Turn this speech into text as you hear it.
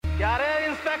क्या रे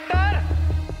इंस्पेक्टर,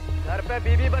 घर पे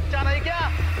बीवी बच्चा नहीं क्या?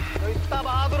 तो इतना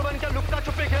बहादुर बन के लुक्का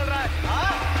छुपी खेल रहा है,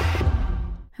 हाँ?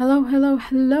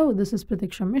 Hello. This is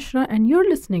Pratiksha Mishra, and you're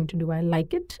listening to Do I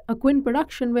Like It? A Quint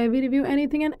production where we review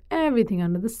anything and everything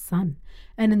under the sun.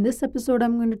 And in this episode,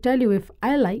 I'm going to tell you if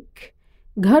I like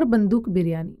Ghar Banduk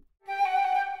Biryani.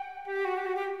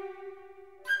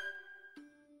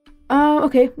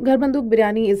 Ghar Banduk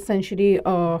Biryani is essentially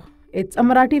it's a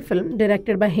Marathi film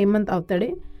directed by Hemant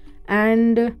Avtade,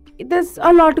 and there's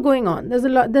a lot going on.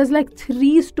 There's like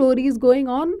 3 stories going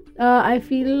on. I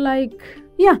feel like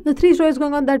the 3 stories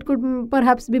going on that could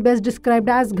perhaps be best described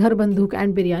as Ghar Banduk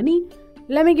and Biryani.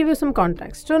 Let me give you some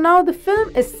context. So now the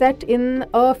film is set in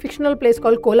a fictional place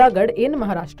called Kolagad in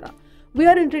Maharashtra. We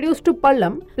are introduced to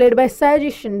Pallam, played by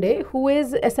Sayaji Shinde, who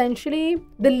is essentially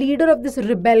the leader of this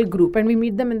rebel group. And we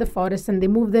meet them in the forest and they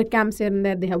move their camps here and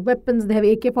there. They have weapons. They have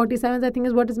AK-47s, I think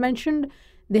is what is mentioned.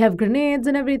 They have grenades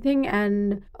and everything.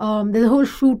 And there's a whole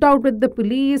shootout with the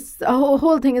police. A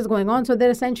whole thing is going on. So they're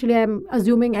essentially, I'm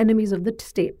assuming, enemies of the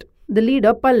state. The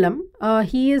leader, Pallam,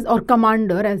 or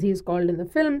commander as he is called in the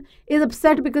film, is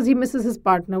upset because he misses his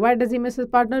partner. Why does he miss his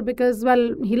partner? Because,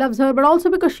 well, he loves her, but also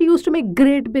because she used to make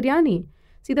great biryani.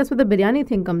 See, that's where the biryani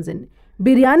thing comes in.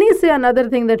 Biryani, say another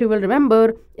thing that you will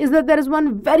remember is that there is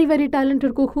one very, very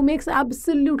talented cook who makes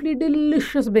absolutely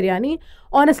delicious biryani.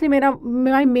 Honestly,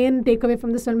 my main takeaway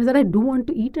from this film is that I do want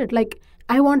to eat it. Like,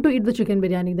 I want to eat the chicken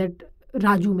biryani that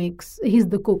Raju makes. He's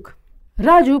the cook.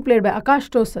 Raju, played by Akash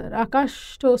Tosar.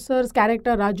 Akash Tosar's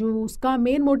character Raju, uska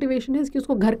main motivation is कि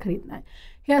उसको घर खरीदना है.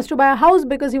 He has to buy a house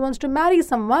because he wants to marry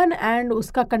someone, and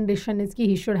uska condition is कि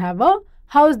he should have a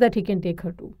house that he can take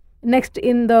her to. Next,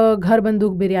 in the Ghar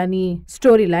Banduk Biryani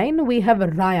storyline, we have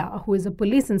Raya, who is a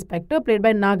police inspector, played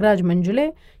by Nagraj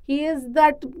Manjule. He is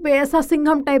that paisa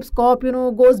Singham type cop,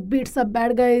 goes beats up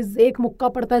bad guys. एक मुक्का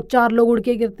पड़ता है, 4 लोग उड़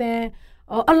के गिरते हैं.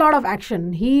 A lot of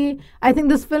action. I think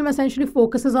this film essentially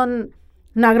focuses on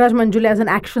Nagraj Manjule as an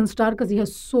action star because he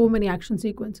has so many action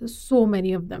sequences, so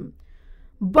many of them.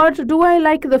 But do I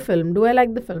like the film?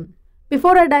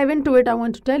 Before I dive into it, I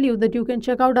want to tell you that you can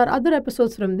check out our other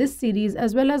episodes from this series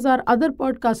as well as our other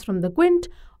podcasts from The Quint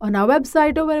on our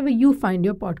website or wherever you find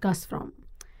your podcasts from.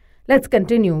 Let's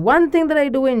continue. One thing that I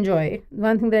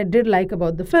did like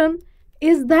about the film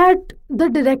is that the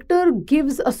director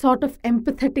gives a sort of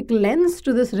empathetic lens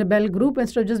to this rebel group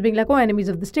instead of just being like, oh, enemies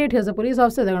of the state, here's a police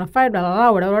officer, they're going to fight, blah, blah,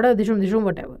 blah, whatever, dishum,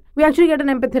 whatever. We actually get an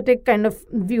empathetic kind of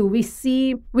view. We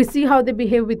see how they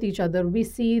behave with each other. We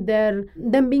see them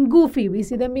being goofy. We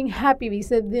see them being happy. We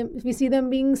see them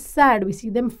being sad. We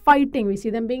see them fighting. We see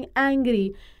them being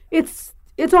angry. It's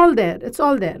all there. It's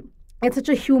such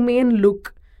a humane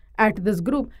look at this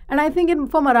group. And I think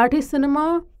for Marathi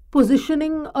cinema,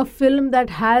 positioning a film that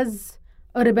has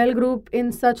a rebel group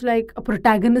in such like a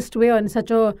protagonist way or in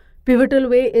such a pivotal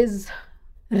way is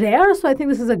rare. So I think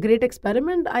this is a great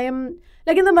experiment. I am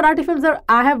like in the Marathi films that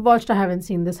I have watched, I haven't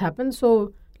seen this happen.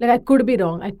 So like I could be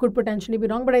wrong. I could potentially be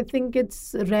wrong, but I think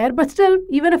it's rare. But still,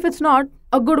 even if it's not,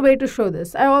 a good way to show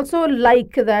this. I also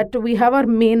like that we have our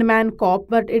main man cop,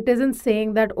 but it isn't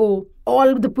saying that, oh,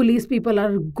 all the police people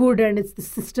are good and the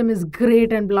system is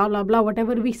great and blah, blah, blah,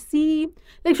 whatever we see.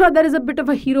 Like, sure, there is a bit of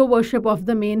a hero worship of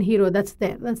the main hero. That's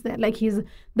there. Like, he's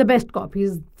the best cop.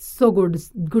 He's so good.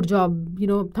 Good job.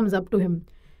 Thumbs up to him.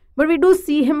 But we do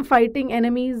see him fighting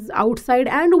enemies outside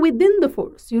and within the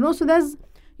force, So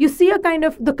you see a kind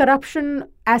of the corruption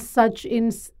as such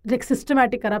in like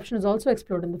systematic corruption is also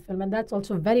explored in the film. And that's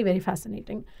also very, very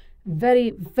fascinating.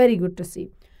 Very, very good to see.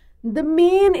 The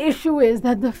main issue is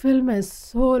that the film is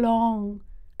so long.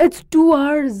 It's 2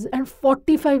 hours and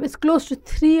 45. It's close to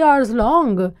 3 hours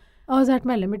long. I was at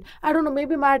my limit. I don't know.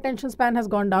 Maybe my attention span has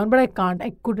gone down, but I can't.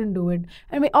 I couldn't do it.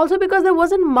 I mean, also because there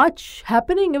wasn't much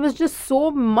happening. It was just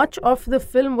so much of the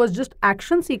film was just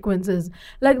action sequences.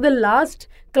 Like the last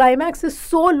climax is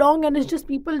so long and it's just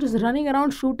people just running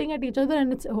around shooting at each other.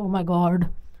 And it's, oh my God.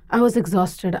 I was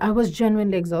exhausted. I was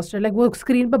genuinely exhausted. Like वो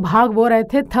screen पे भाग वो रहे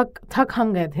थे, थक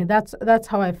हम गए थे. That's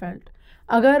how I felt.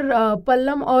 अगर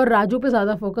पल्लम और राजू पे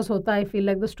ज़्यादा focus होता, I feel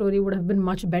like the story would have been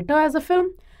much better as a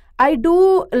film. I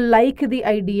do like the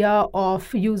idea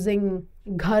of using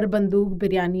Ghar Banduk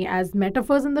Biryani as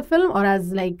metaphors in the film or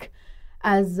as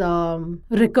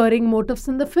recurring motifs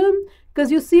in the film, because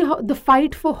you see how the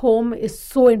fight for home is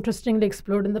so interestingly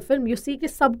explored in the film. You see कि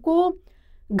सबको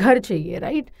घर चाहिए,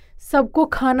 right? सबको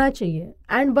खाना चाहिए.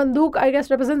 And banduk, I guess,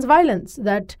 represents violence.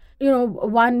 That,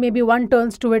 one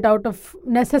turns to it out of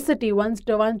necessity, one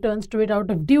turns to it out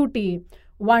of duty.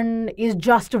 One is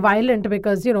just violent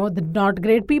because, they're not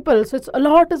great people. So a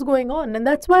lot is going on. And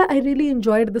that's why I really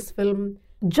enjoyed this film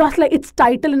just like its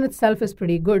title in itself is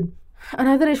pretty good.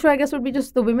 Another issue, I guess, would be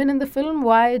just the women in the film.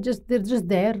 Why they're just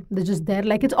there. They're just there.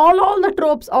 Like it's all the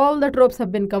tropes. All the tropes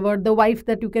have been covered. The wife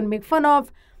that you can make fun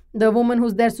of, the woman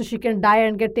who's there so she can die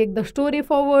and take the story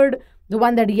forward. The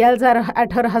one that yells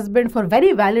at her husband for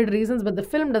very valid reasons, but the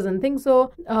film doesn't think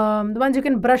so. The ones you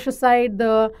can brush aside.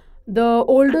 The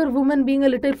older woman being a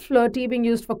little flirty, being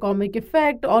used for comic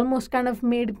effect, almost kind of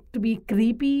made to be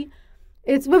creepy.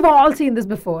 We've all seen this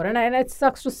before, and it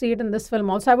sucks to see it in this film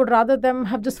also. I would rather them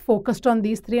have just focused on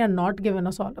these three and not given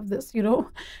us all of this,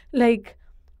 like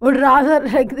would rather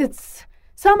like it's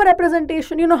some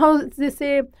representation. You know how they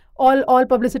say all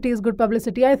publicity is good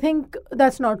publicity. I think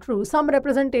that's not true. Some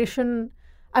representation,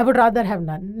 I would rather have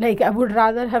none. Like I would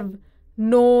rather have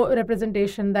no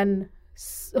representation than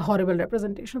horrible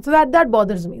representation. So that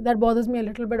bothers me. That bothers me a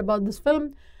little bit about this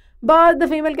film. But the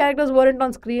female characters weren't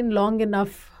on screen long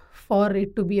enough for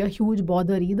it to be a huge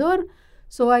bother either.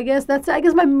 So I guess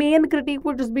my main critique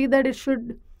would just be that it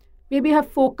should maybe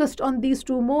have focused on these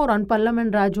two more, on Pallam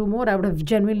and Raju more. I would have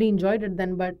genuinely enjoyed it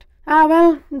then. But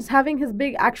he's having his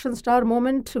big action star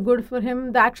moment. Good for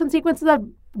him. The action sequences are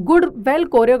good, well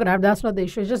choreographed. That's not the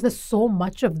issue. It's just there's so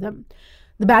much of them.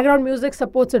 The background music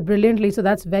supports it brilliantly, so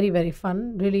that's very, very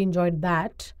fun. Really enjoyed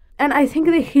that. And I think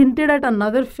they hinted at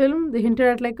another film. They hinted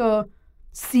at like a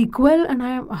sequel, and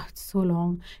it's so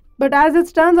long. But as it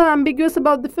stands, I'm ambiguous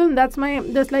about the film. That's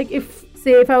like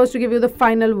if I was to give you the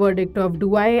final verdict of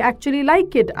do I actually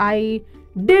like it? I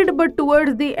did, but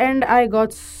towards the end, I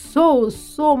got so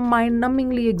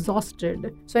mind-numbingly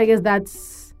exhausted. So I guess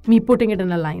that's me putting it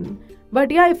in a line.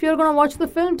 But yeah, if you're going to watch the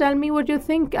film, tell me what you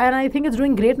think. And I think it's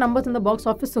doing great numbers in the box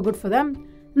office, so good for them.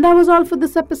 And that was all for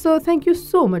this episode. Thank you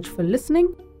so much for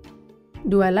listening.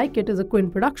 Do I Like It is a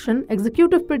Quinn production,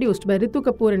 executive produced by Ritu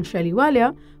Kapoor and Shaili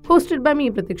Walia, hosted by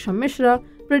me, Pratiksha Mishra,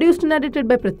 produced and edited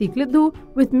by Pratik Lidhu,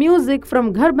 with music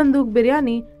from Ghar Banduk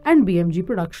Biryani and BMG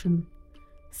Production.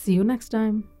 See you next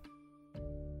time.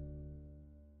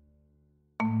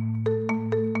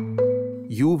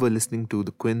 You were listening to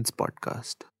the Quinns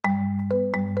podcast.